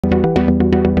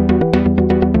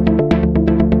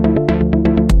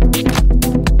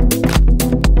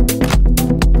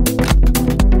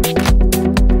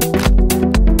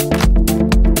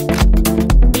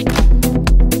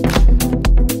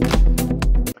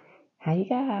Hi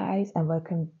guys, and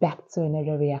welcome back to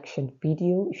another reaction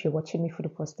video. If you're watching me for the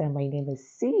first time, my name is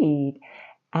Sid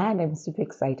and I'm super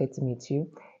excited to meet you.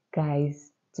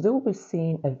 Guys, today we'll be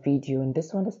seeing a video and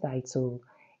this one is titled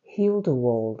Heal the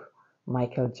World,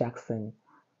 Michael Jackson.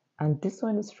 And this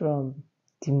one is from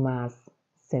Dimas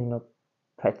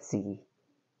Senopati.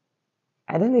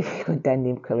 I don't know if I got that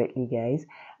name correctly, guys.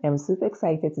 I'm super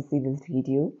excited to see this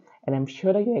video, and I'm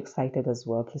sure that you're excited as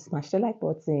well. Please smash the like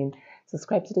button,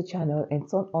 subscribe to the channel, and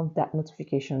turn on that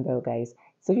notification bell, guys,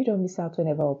 so you don't miss out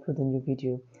whenever I upload a new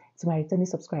video. To my returning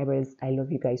subscribers, I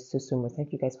love you guys so much.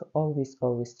 Thank you guys for always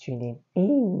tuning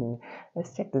in.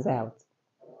 Let's check this out.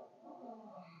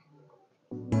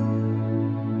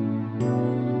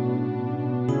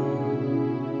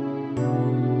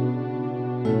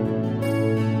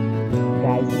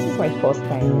 Guys, this is my first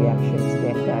time reaction to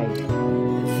them, guys.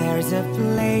 There's a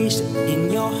place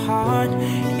in your heart,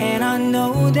 and I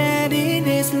know that it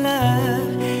is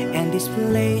love. And this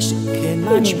place can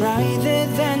much brighter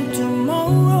than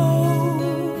tomorrow.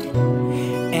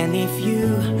 And if you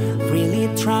really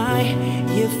try,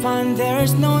 you find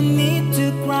there's no need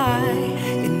to cry.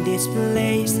 In this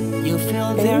place, you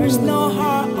feel there's no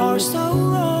heart or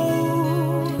sorrow.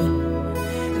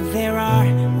 There are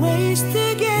ways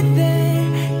to get there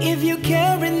if you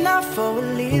care enough for a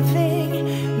living.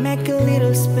 Make a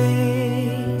little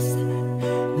space,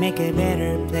 make a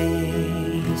better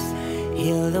place.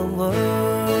 Heal the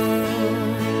world,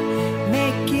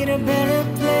 make it a better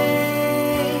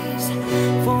place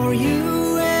for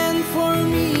you and for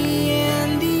me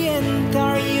and the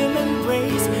entire human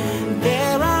race.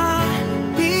 There are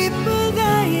people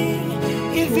dying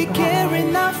if you care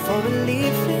enough for a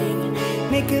living.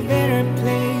 Make a better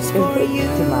place for you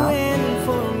and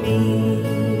for me.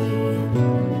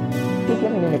 Please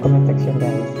let me know in the comment section,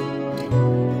 guys.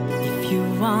 If you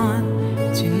want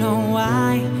to know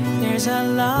why, there's a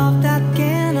love that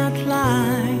cannot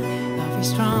lie. Love is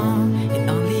strong, it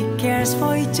only cares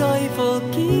for joyful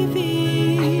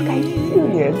giving.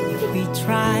 If we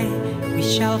try, we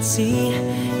shall see.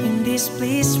 In this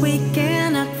place we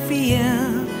cannot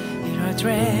feel. Without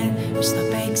dread, we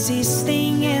stop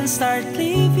existing and start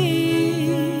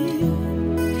living.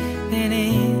 Then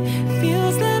it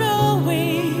feels that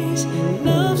always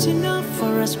love's enough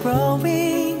for us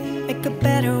growing. Make a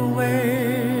better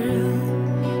world,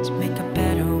 let's make a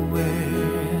better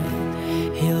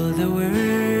world. Heal the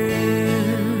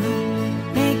world,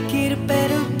 make it a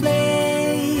better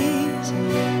place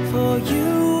for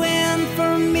you and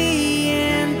for me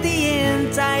and the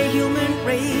entire human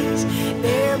race.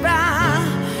 There are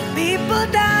people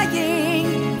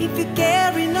dying if you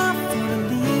care enough for a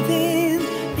living.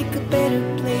 Make a better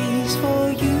place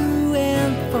for you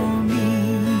and for me.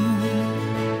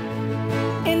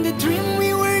 And the dream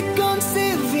we work on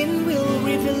saving will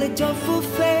reveal a joyful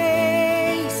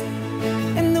face.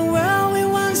 And the world we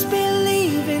once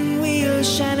believed in will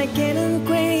shine again in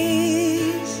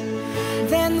grace.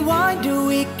 Then why do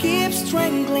we keep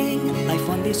strangling life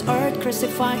on this earth,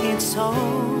 crucifying its soul?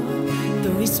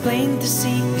 Though it's plain to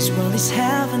see this world is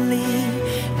heavenly,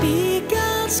 be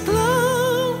God's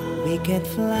glow. We can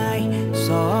fly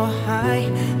so high,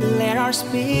 let our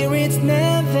spirits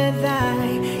never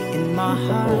die. In my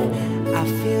heart, I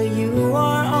feel you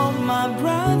are all my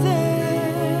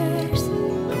brothers.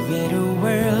 A better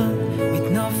world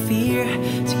with no fear,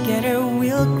 together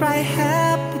we'll cry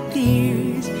happy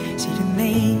tears. See the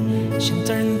nation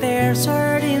turn their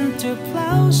sword into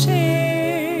plowshare.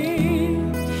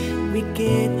 We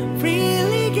can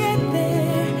really get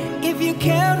there if you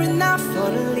care enough for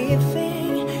the living.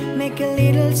 Make a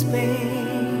little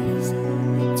space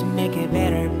to make a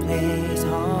better place.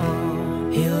 Oh,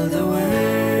 heal the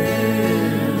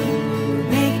world,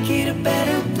 make it a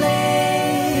better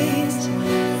place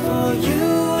for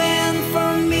you and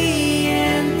for me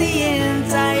and the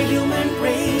entire human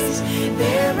race.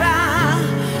 There are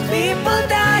people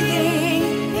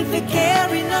dying if you care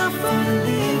enough for the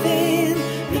living.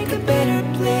 Make a better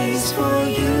place for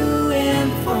you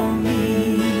and for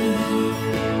me.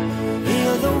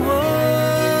 Heal the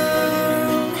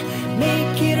world,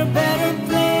 make it a better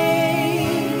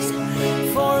place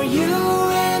for you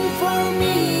and for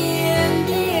me and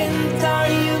the entire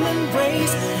human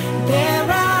race. There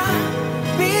are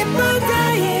people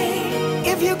dying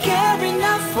if you care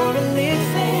enough for a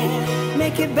living.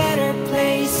 Make a better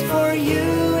place for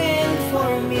you and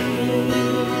for me.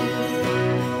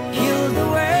 Heal the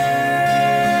world,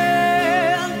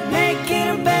 make it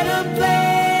a better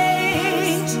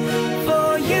place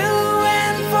for you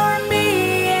and for me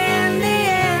and the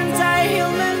entire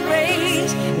human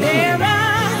race. There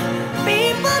are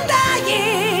people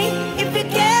dying if you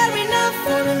care enough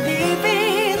for a living.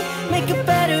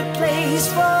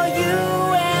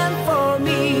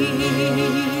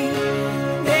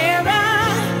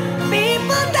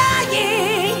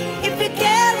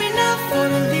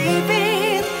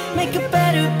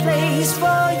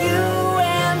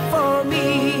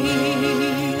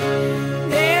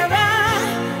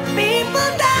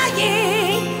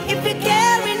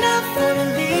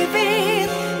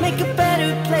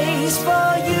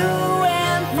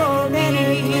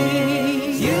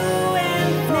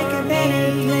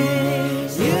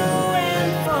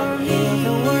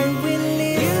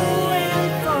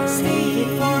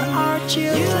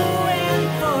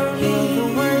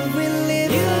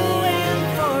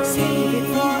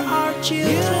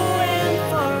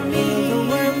 me. The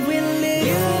world we live,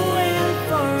 you and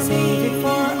for me. Save it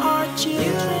for our children,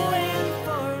 you and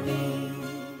for me.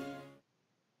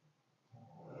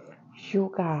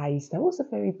 You guys, that was a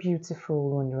very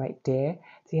beautiful one right there.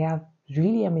 They have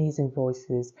really amazing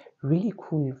voices, really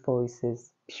cool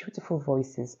voices, beautiful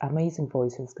voices, amazing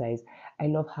voices, guys. I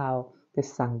love how they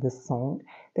sang this song.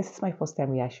 This is my first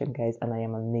time reaction, guys, and I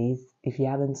am amazed. If you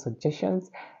have any suggestions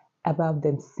about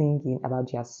them singing,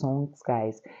 about their songs,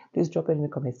 guys, please drop it in the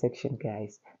comment section,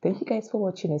 guys. Thank you guys for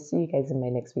watching. I'll see you guys in my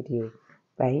next video.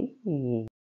 Bye.